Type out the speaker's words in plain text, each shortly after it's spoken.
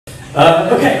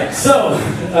Okay, so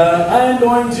I'm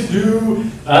going to do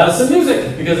some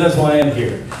music because that's why I'm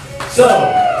here. So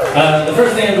the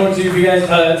first thing I'm going to do for you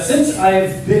guys, since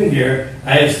I've been here,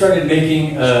 I have started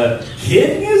making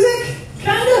kid music,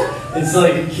 kinda. It's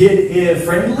like kid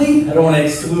friendly. I don't want to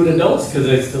exclude adults because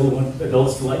I still want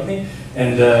adults to like me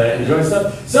and enjoy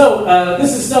stuff. So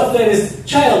this is stuff that is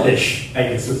childish, I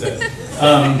guess would say.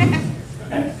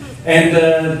 And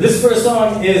this first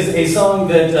song is a song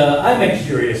that I'm a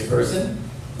curious person,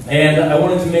 and I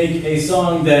wanted to make a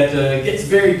song that gets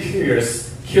very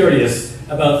curious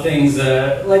about things,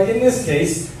 like in this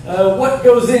case, what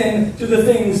goes into the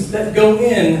things that go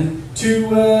in to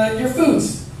your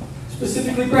foods,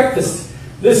 specifically breakfast.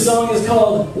 This song is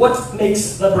called What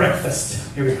Makes the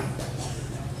Breakfast. Here we go.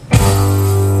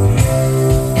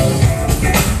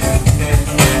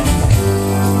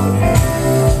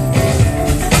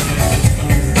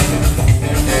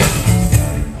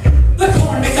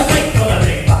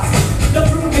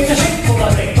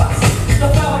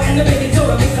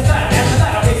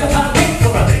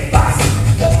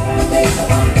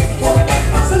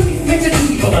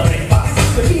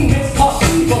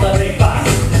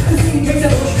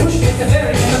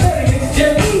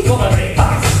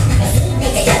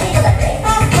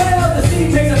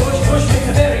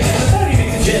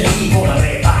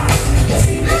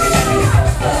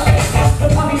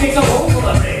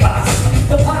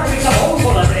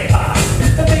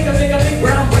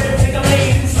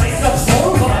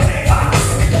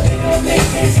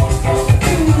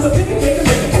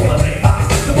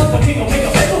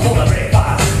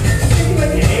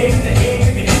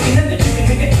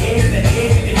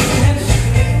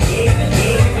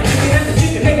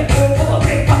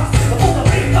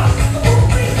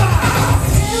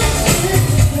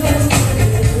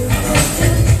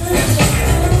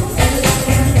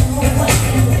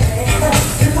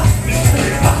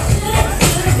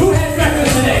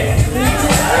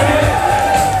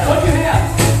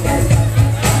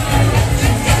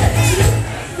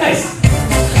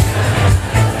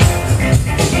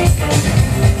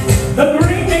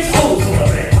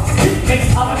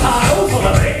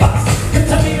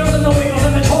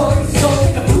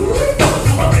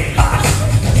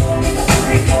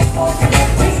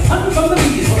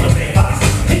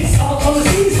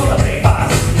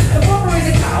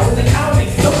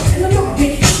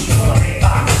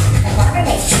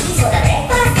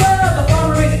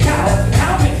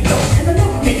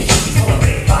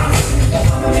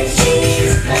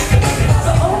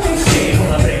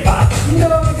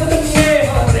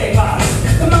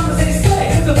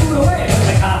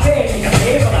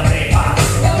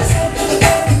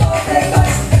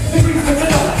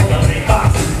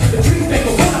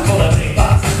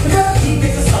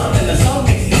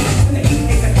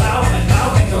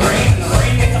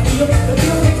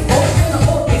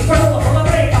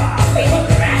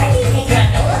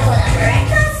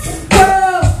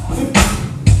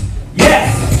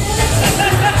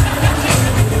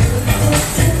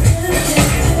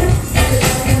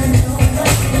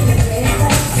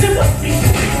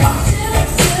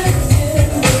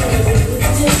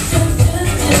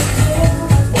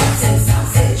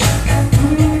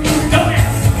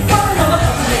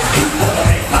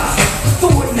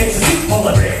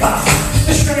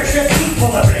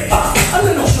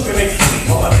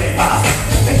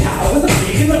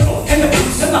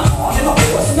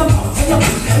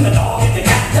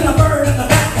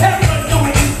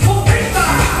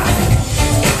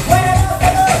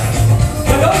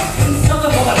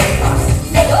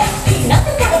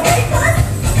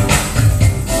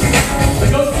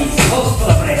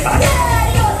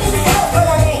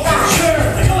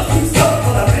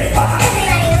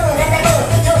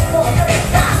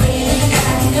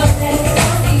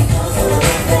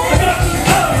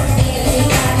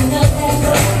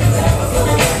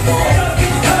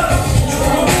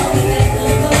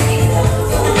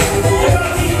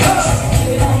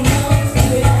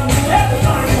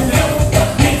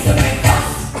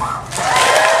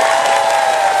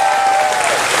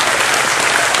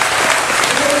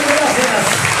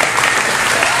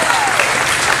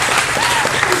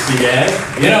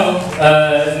 You know,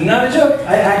 not a joke,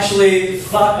 I actually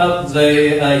thought up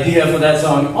the idea for that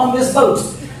song on this boat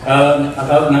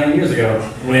about 9 years ago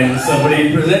when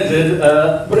somebody presented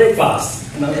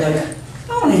breakfast. And I was like,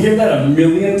 I want to hear that a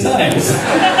million times.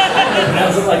 I'm going to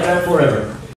pronounce it like that forever.